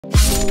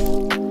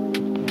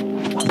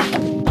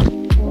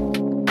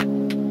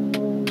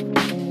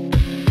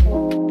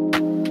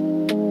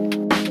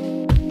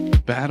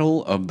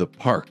Battle of the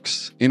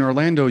Parks. In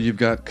Orlando, you've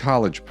got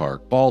College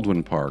Park,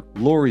 Baldwin Park,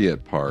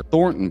 Laureate Park,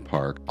 Thornton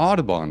Park,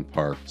 Audubon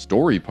Park,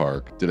 Story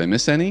Park. Did I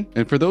miss any?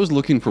 And for those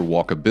looking for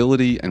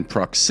walkability and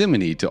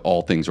proximity to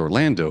all things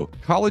Orlando,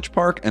 College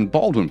Park and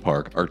Baldwin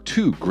Park are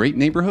two great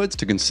neighborhoods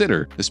to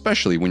consider,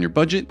 especially when your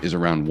budget is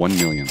around $1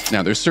 million.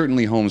 Now, there's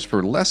certainly homes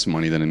for less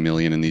money than $1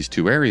 million in these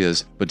two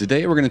areas, but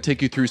today we're going to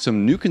take you through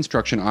some new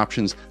construction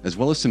options as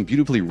well as some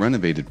beautifully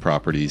renovated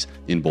properties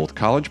in both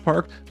College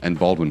Park and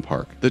Baldwin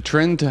Park. The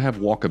trend to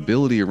have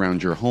walkability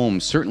around your home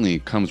certainly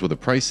comes with a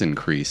price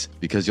increase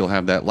because you'll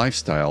have that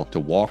lifestyle to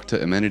walk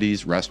to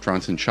amenities,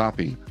 restaurants, and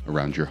shopping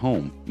around your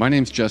home. My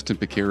name's Justin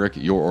Pekarek,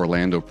 your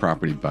Orlando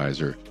property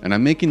advisor, and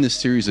I'm making this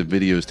series of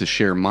videos to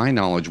share my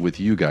knowledge with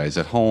you guys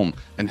at home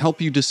and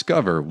help you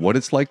discover what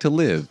it's like to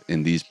live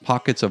in these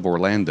pockets of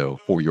Orlando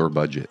for your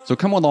budget. So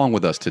come along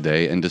with us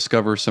today and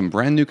discover some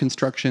brand new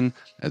construction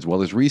as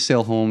well as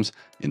resale homes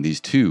in these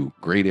two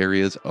great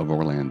areas of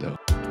Orlando.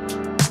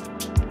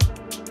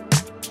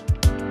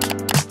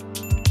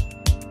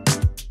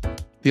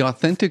 The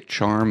authentic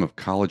charm of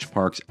College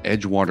Park's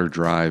Edgewater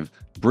Drive,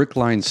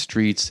 brick-lined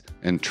streets,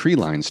 and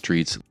tree-lined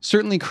streets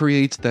certainly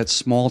creates that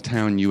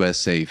small-town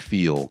USA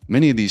feel.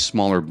 Many of these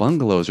smaller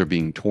bungalows are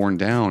being torn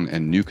down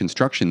and new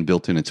construction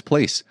built in its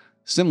place,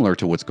 similar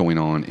to what's going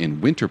on in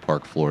Winter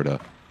Park,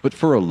 Florida, but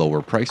for a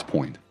lower price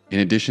point.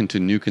 In addition to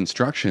new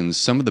constructions,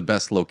 some of the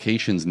best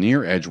locations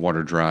near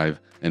Edgewater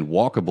Drive and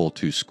walkable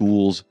to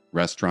schools,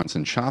 restaurants,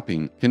 and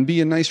shopping can be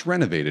a nice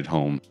renovated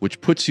home, which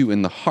puts you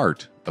in the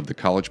heart of the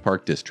College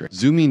Park district.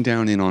 Zooming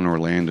down in on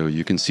Orlando,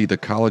 you can see the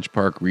College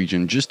Park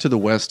region just to the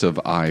west of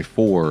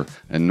I-4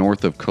 and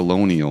north of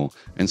Colonial,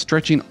 and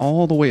stretching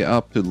all the way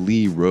up to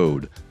Lee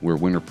Road, where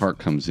Winter Park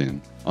comes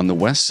in. On the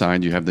west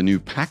side, you have the new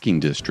packing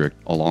district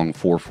along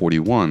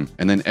 441,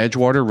 and then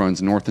Edgewater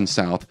runs north and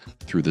south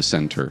through the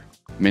center.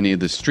 Many of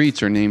the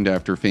streets are named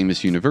after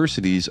famous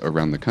universities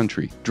around the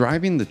country.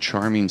 Driving the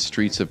charming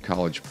streets of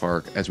College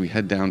Park as we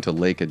head down to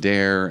Lake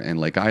Adair and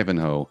Lake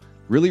Ivanhoe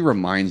really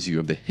reminds you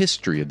of the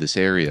history of this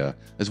area,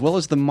 as well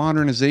as the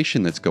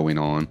modernization that's going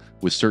on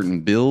with certain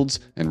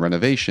builds and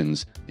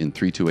renovations in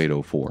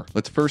 32804.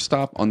 Let's first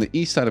stop on the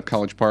east side of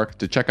College Park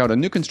to check out a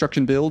new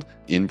construction build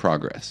in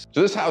progress.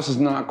 So this house is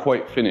not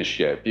quite finished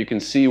yet. You can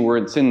see where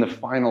it's in the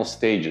final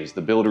stages.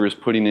 The builder is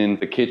putting in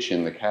the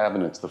kitchen, the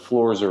cabinets, the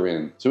floors are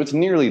in. So it's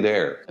nearly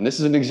there. And this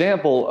is an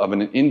example of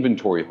an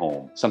inventory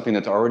home, something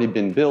that's already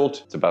been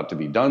built, it's about to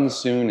be done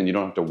soon, and you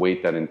don't have to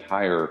wait that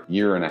entire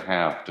year and a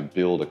half to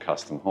build a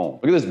custom home.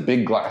 Look at this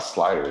big glass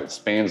slider. It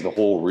spans the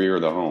whole rear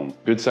of the home.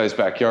 Good sized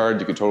backyard.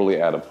 You could totally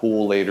add a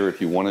pool later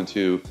if you wanted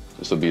to.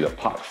 This will be the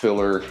pot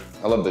filler.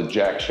 I love the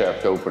jack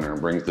shaft opener.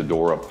 It brings the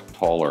door up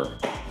taller.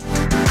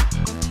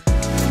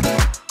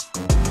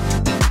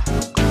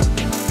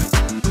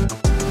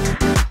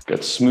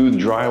 Got smooth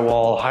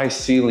drywall, high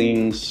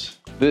ceilings.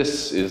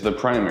 This is the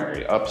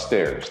primary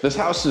upstairs. This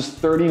house is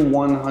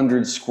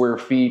 3,100 square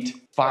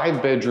feet,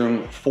 5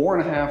 bedroom,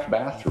 4.5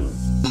 bathroom.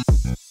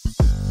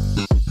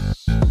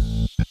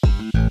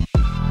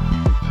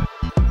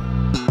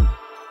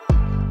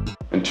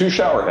 And 2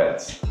 shower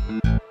heads.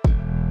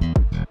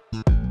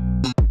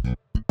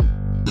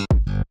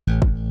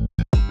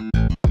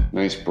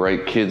 Nice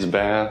bright kids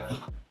bath.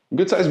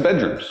 Good sized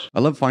bedrooms.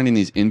 I love finding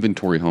these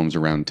inventory homes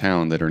around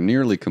town that are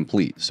nearly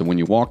complete. So when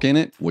you walk in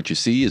it, what you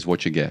see is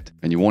what you get.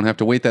 And you won't have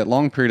to wait that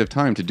long period of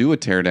time to do a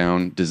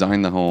teardown,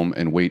 design the home,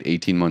 and wait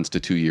 18 months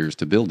to 2 years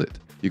to build it.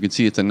 You can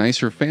see it's a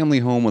nicer family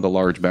home with a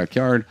large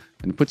backyard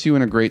and puts you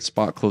in a great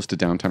spot close to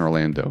downtown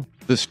Orlando.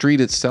 The street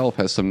itself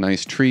has some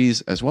nice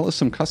trees as well as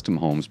some custom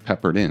homes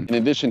peppered in. In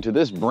addition to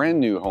this brand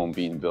new home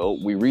being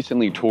built, we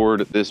recently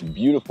toured this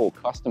beautiful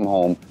custom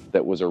home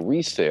that was a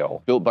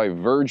resale built by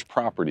Verge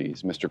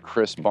Properties, Mr.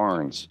 Chris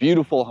Barnes.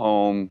 Beautiful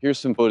home. Here's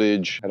some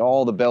footage. Had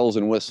all the bells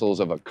and whistles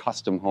of a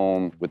custom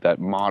home with that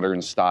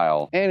modern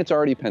style, and it's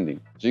already pending.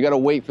 So you gotta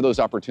wait for those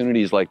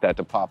opportunities like that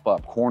to pop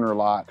up. Corner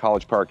lot,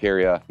 College Park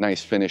area,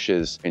 nice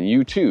finishes, and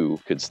you too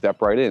could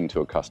step right into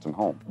a custom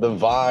home. The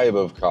vibe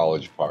of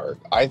College Park.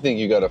 I think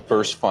you gotta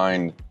first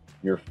find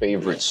your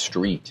favorite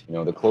street. You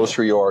know, the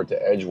closer you are to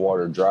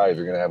Edgewater Drive,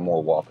 you're gonna have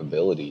more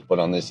walkability. But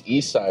on this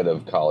east side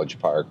of College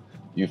Park,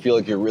 you feel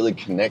like you're really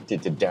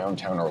connected to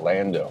downtown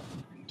Orlando.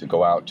 To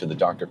go out to the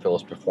Dr.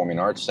 Phillips Performing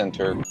Arts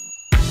Center.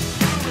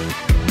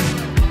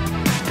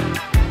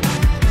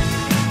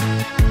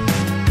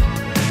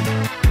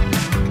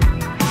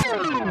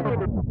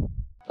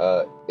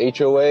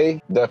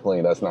 HOA,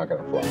 definitely that's not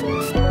gonna fly.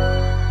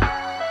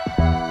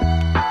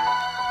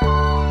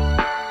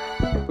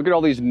 Look at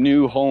all these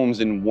new homes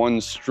in one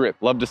strip.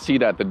 Love to see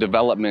that, the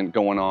development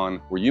going on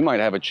where you might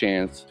have a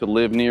chance to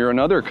live near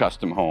another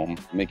custom home,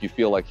 make you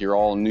feel like you're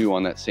all new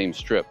on that same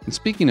strip. And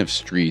speaking of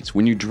streets,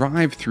 when you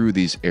drive through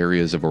these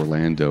areas of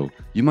Orlando,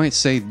 you might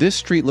say this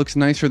street looks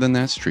nicer than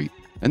that street.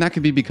 And that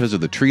could be because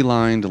of the tree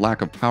line, the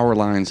lack of power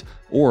lines,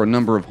 or a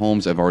number of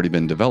homes have already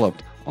been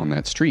developed on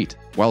that street,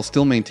 while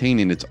still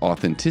maintaining its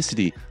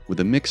authenticity with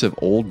a mix of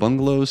old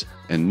bungalows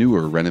and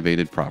newer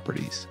renovated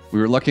properties. We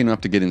were lucky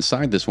enough to get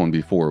inside this one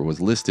before it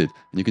was listed,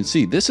 and you can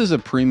see this is a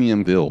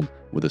premium build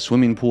with a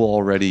swimming pool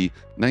already,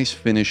 nice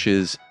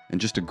finishes, and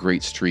just a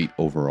great street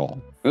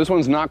overall. This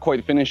one's not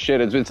quite finished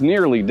yet. It's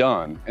nearly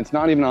done. It's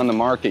not even on the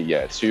market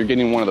yet, so you're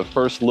getting one of the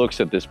first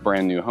looks at this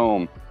brand new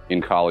home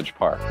in College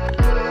Park.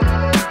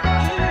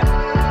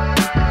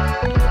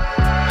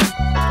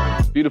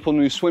 Beautiful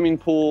new swimming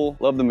pool.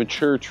 Love the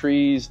mature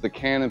trees, the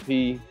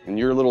canopy, and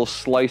your little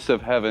slice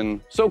of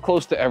heaven. So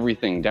close to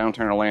everything.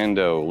 Downtown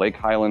Orlando, Lake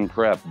Highland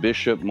Prep,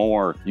 Bishop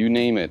Moore, you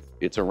name it,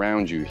 it's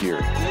around you here.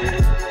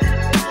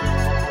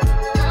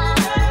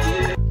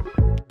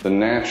 The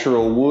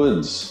natural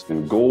woods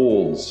and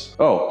golds.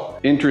 Oh,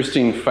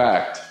 interesting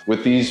fact,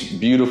 with these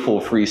beautiful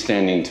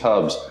freestanding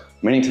tubs,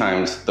 many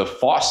times the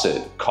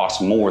faucet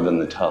costs more than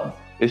the tub.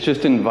 It's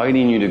just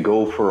inviting you to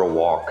go for a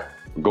walk.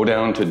 Go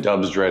down to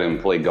Dub's Dread and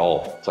play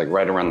golf. It's like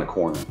right around the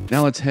corner.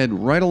 Now let's head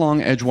right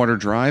along Edgewater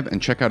Drive and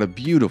check out a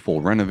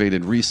beautiful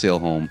renovated resale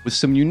home with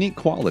some unique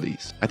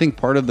qualities. I think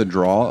part of the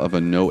draw of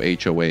a no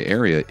HOA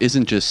area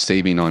isn't just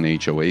saving on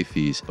HOA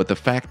fees, but the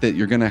fact that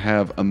you're going to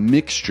have a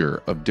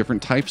mixture of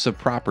different types of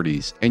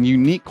properties and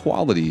unique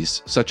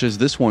qualities, such as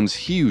this one's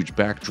huge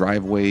back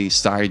driveway,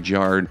 side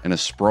yard, and a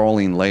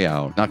sprawling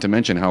layout, not to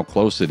mention how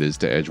close it is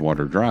to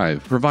Edgewater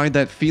Drive, provide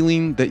that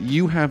feeling that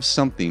you have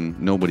something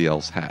nobody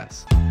else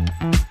has.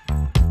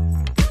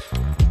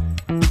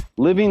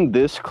 Living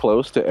this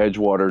close to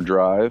Edgewater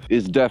Drive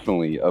is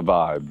definitely a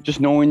vibe. Just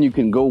knowing you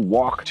can go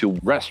walk to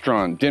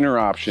restaurant, dinner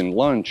option,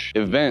 lunch,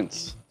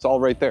 events, it's all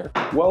right there.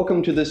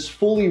 Welcome to this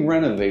fully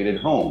renovated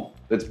home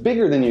that's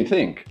bigger than you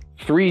think.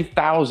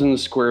 3,000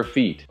 square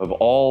feet of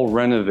all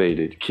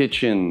renovated,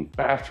 kitchen,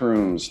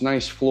 bathrooms,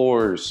 nice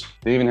floors.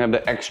 They even have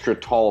the extra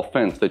tall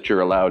fence that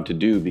you're allowed to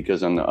do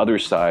because on the other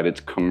side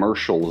it's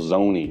commercial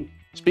zoning.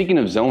 Speaking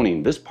of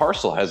zoning, this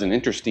parcel has an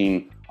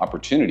interesting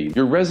opportunity.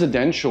 You're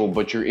residential,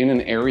 but you're in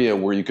an area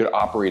where you could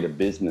operate a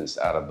business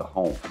out of the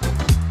home.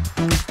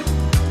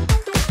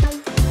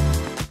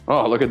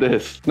 Oh, look at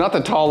this. Not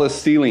the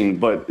tallest ceiling,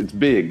 but it's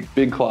big,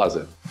 big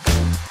closet.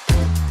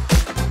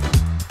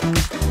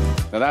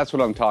 Now that's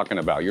what I'm talking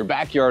about, your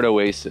backyard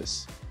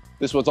oasis.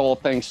 This was all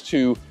thanks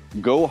to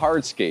Go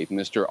Hardscape,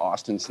 Mr.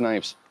 Austin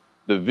Snipes.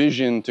 The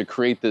vision to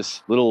create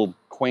this little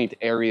quaint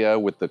area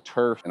with the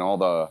turf and all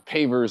the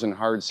pavers and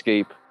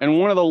hardscape, and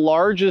one of the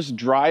largest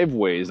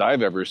driveways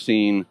I've ever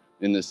seen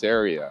in this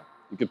area.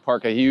 You could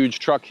park a huge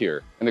truck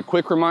here. And a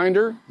quick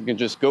reminder, you can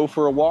just go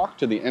for a walk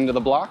to the end of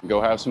the block and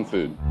go have some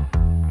food.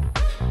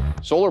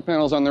 Solar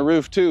panels on the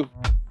roof too.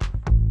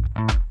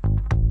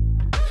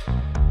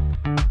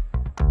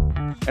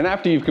 And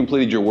after you've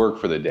completed your work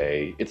for the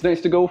day, it's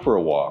nice to go for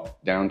a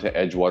walk down to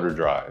Edgewater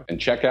Drive and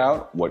check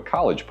out what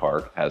College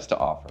Park has to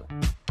offer.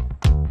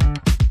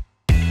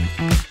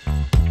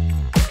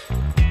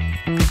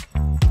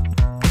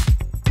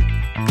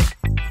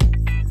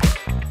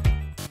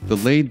 The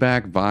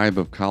laid-back vibe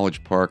of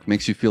College Park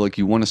makes you feel like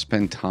you want to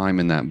spend time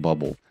in that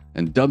bubble.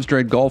 And Dub's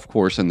Dread Golf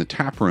Course and the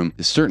tap room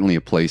is certainly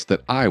a place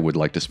that I would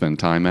like to spend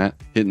time at,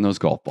 hitting those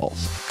golf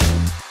balls.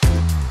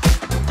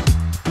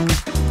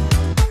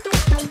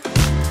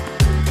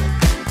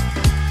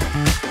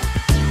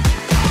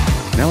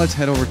 Now let's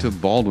head over to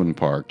Baldwin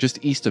Park,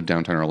 just east of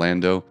downtown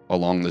Orlando,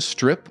 along the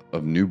strip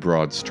of New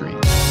Broad Street.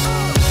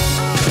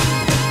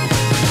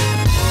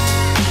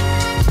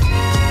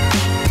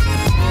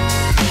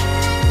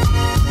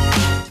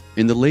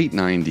 In the late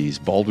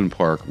 90s, Baldwin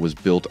Park was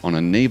built on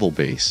a naval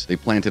base. They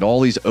planted all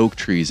these oak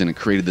trees and it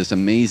created this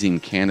amazing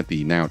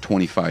canopy now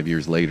 25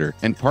 years later.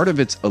 And part of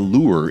its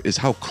allure is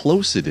how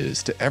close it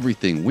is to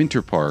everything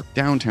Winter Park,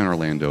 downtown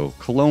Orlando,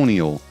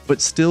 Colonial,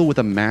 but still with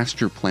a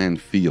master plan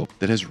feel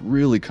that has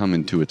really come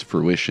into its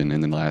fruition in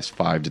the last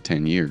 5 to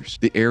 10 years.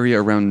 The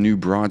area around New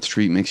Broad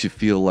Street makes you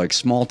feel like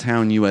small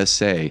town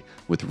USA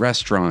with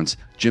restaurants,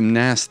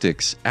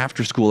 gymnastics,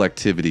 after-school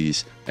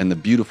activities, and the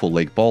beautiful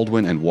Lake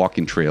Baldwin and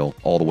walking trail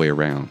all the way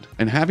around.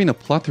 And having a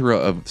plethora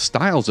of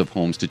styles of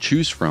homes to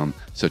choose from,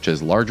 such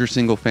as larger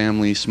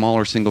single-family,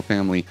 smaller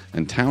single-family,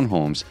 and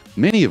townhomes,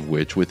 many of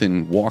which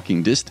within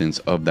walking distance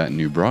of that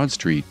New Broad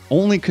Street,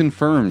 only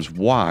confirms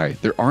why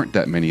there aren't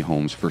that many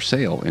homes for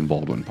sale in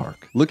Baldwin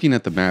Park. Looking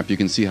at the map, you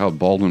can see how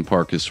Baldwin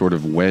Park is sort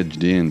of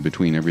wedged in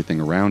between everything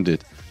around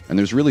it, and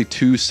there's really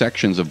two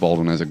sections of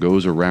Baldwin as it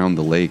goes around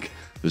the lake.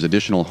 There's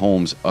additional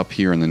homes up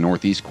here in the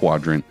northeast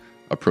quadrant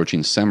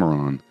approaching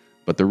Cimarron.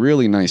 But the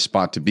really nice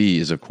spot to be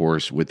is, of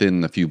course,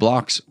 within the few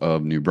blocks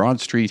of New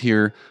Broad Street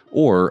here,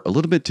 or a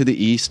little bit to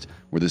the east,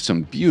 where there's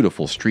some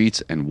beautiful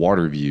streets and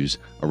water views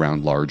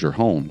around larger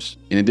homes.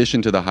 In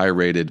addition to the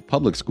high-rated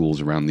public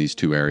schools around these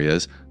two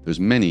areas, there's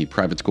many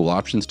private school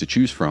options to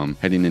choose from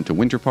heading into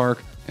Winter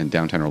Park and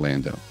downtown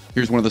Orlando.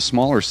 Here's one of the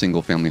smaller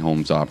single-family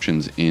homes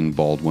options in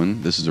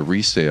Baldwin. This is a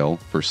resale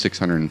for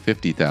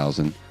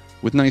 $650,000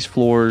 with nice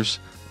floors,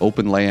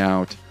 open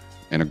layout,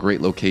 and a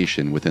great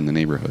location within the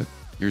neighborhood.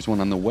 Here's one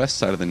on the west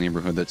side of the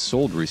neighborhood that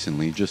sold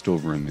recently, just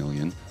over $1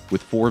 million,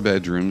 with 4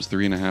 bedrooms,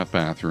 3.5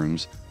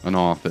 bathrooms, an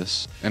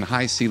office, and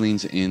high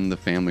ceilings in the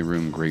family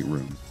room, great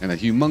room, and a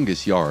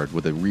humongous yard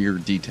with a rear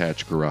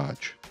detached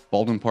garage.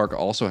 Baldwin Park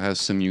also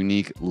has some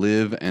unique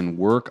live and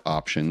work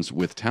options,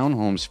 with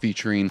townhomes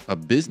featuring a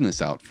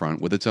business out front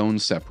with its own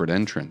separate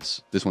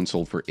entrance. This one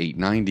sold for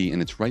 $890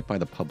 and it's right by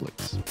the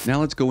Publix. Now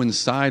let's go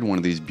inside one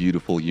of these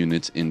beautiful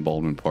units in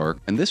Baldwin Park,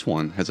 and this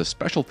one has a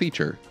special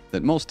feature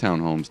that most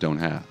townhomes don't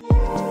have.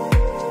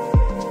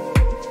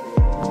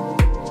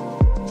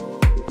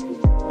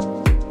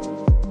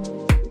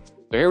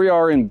 So here we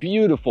are in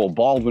beautiful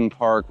Baldwin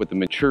Park with the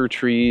mature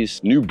trees,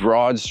 new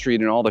Broad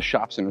Street, and all the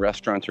shops and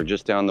restaurants are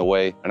just down the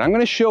way. And I'm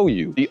gonna show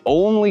you the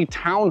only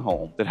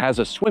townhome that has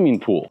a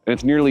swimming pool. And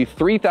it's nearly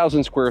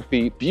 3,000 square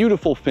feet,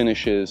 beautiful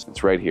finishes.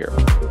 It's right here.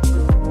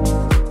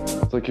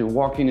 It's like you're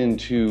walking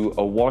into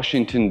a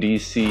Washington,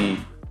 D.C.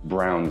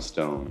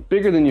 brownstone.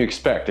 Bigger than you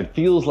expect. It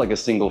feels like a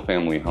single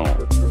family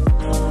home.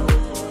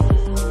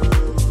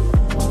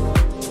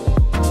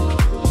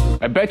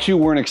 I bet you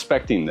weren't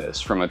expecting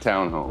this from a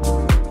townhome.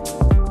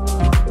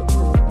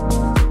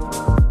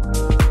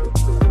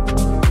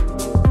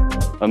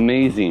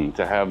 Amazing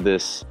to have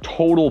this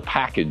total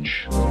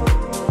package.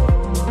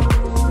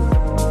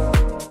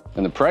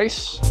 And the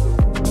price?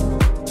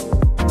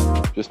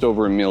 Just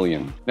over $1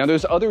 million. Now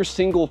there's other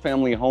single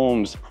family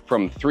homes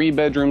from 3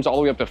 bedrooms all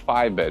the way up to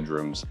 5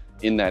 bedrooms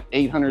in that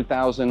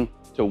 $800,000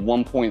 to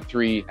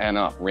 1.3 and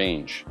up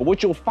range. But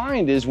what you'll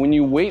find is when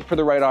you wait for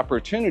the right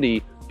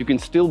opportunity, you can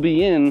still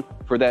be in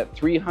for that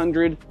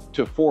 $300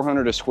 to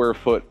 $400 a square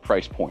foot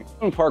price point.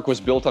 Baldwin Park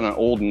was built on an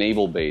old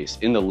naval base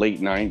in the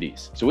late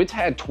 90s. So it's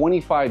had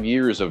 25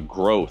 years of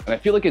growth. And I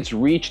feel like it's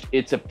reached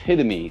its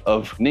epitome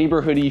of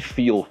neighborhoody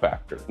feel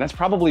factor. And that's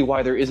probably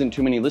why there isn't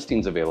too many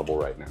listings available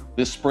right now.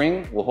 This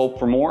spring, we'll hope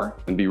for more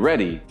and be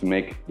ready to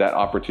make that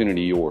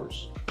opportunity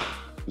yours.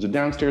 There's a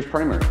downstairs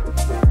primary.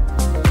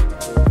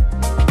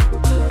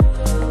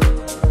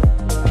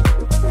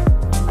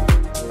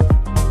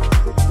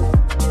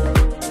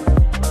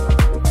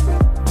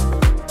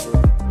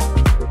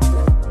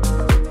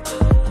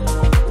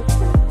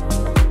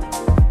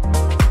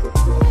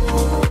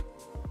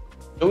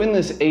 So in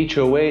this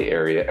HOA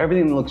area,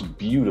 everything looks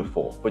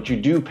beautiful, but you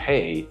do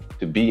pay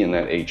to be in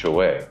that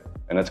HOA.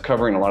 And that's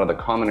covering a lot of the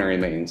common area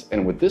maintenance.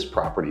 And with this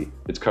property,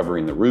 it's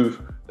covering the roof,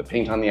 the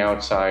paint on the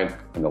outside,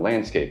 and the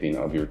landscaping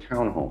of your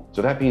townhome.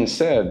 So that being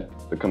said,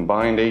 the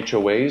combined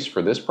HOAs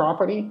for this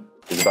property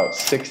is about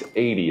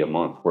 $680 a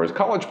month, whereas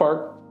College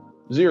Park,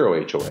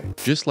 0 HOA.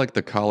 Just like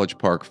the College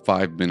Park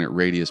 5-minute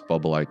radius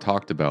bubble I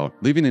talked about,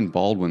 living in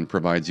Baldwin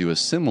provides you a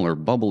similar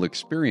bubble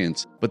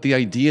experience, but the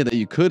idea that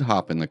you could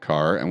hop in the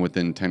car and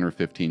within 10 or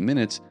 15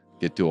 minutes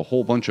get to a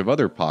whole bunch of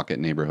other pocket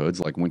neighborhoods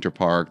like Winter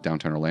Park,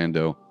 downtown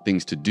Orlando,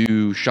 things to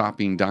do,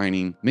 shopping,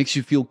 dining, makes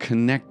you feel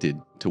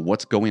connected to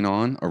what's going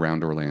on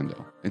around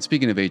Orlando. And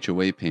speaking of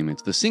HOA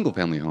payments, the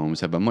single-family homes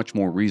have a much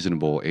more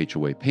reasonable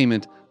HOA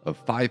payment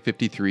of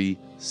 $553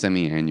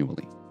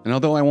 semi-annually. And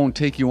although I won't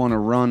take you on a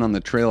run on the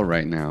trail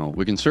right now,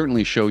 we can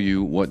certainly show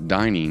you what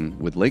dining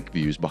with lake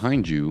views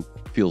behind you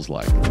feels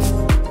like.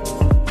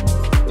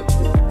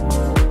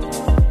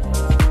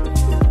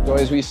 So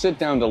as we sit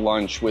down to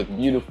lunch with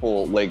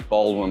beautiful Lake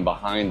Baldwin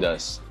behind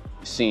us,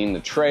 you're seeing the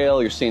trail,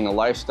 you're seeing the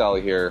lifestyle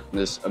here,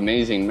 this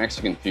amazing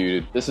Mexican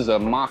food. This is a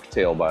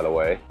mocktail, by the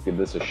way. Give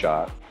this a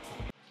shot.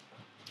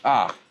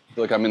 I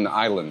feel like I'm in the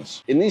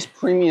islands. In these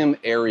premium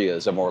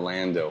areas of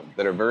Orlando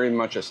that are very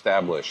much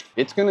established,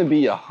 it's gonna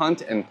be a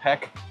hunt and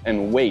peck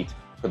and wait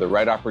for the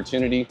right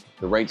opportunity,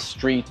 the right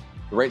street,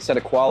 the right set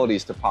of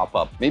qualities to pop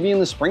up, maybe in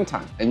the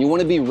springtime. And you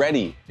wanna be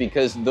ready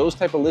because those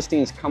type of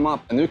listings come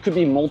up and there could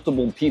be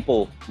multiple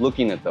people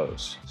looking at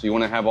those. So you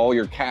wanna have all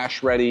your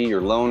cash ready, your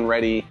loan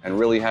ready, and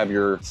really have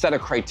your set of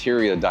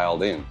criteria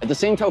dialed in. At the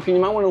same token, you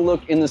might wanna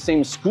look in the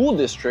same school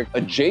district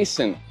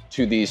adjacent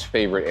to these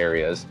favorite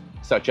areas,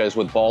 such as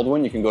with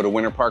Baldwin, you can go to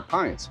Winter Park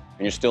Pines,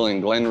 and you're still in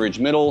Glen Ridge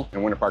Middle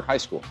and Winter Park High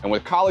School. And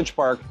with College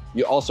Park,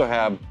 you also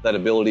have that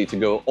ability to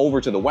go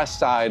over to the west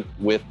side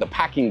with the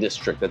Packing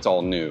District that's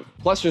all new.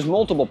 Plus, there's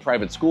multiple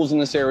private schools in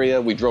this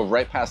area. We drove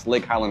right past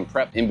Lake Highland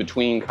Prep in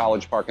between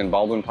College Park and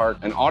Baldwin Park.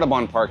 And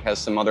Audubon Park has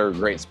some other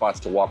great spots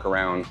to walk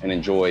around and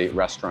enjoy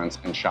restaurants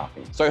and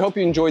shopping. So I hope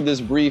you enjoyed this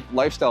brief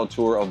lifestyle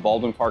tour of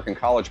Baldwin Park and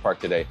College Park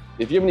today.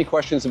 If you have any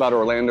questions about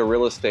Orlando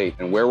real estate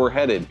and where we're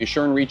headed, be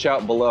sure and reach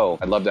out below.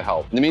 I'd love to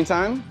help. In the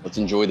meantime, let's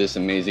enjoy this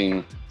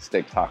amazing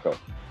steak taco.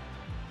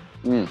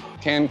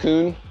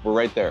 Cancun, we're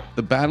right there.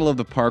 The Battle of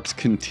the Parks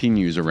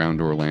continues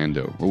around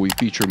Orlando, where we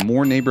feature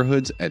more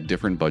neighborhoods at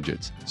different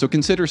budgets. So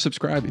consider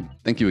subscribing.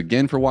 Thank you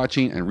again for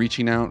watching and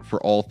reaching out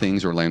for all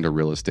things Orlando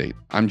real estate.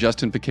 I'm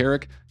Justin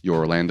Pekarek, your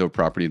Orlando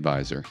property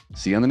advisor.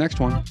 See you on the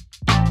next one.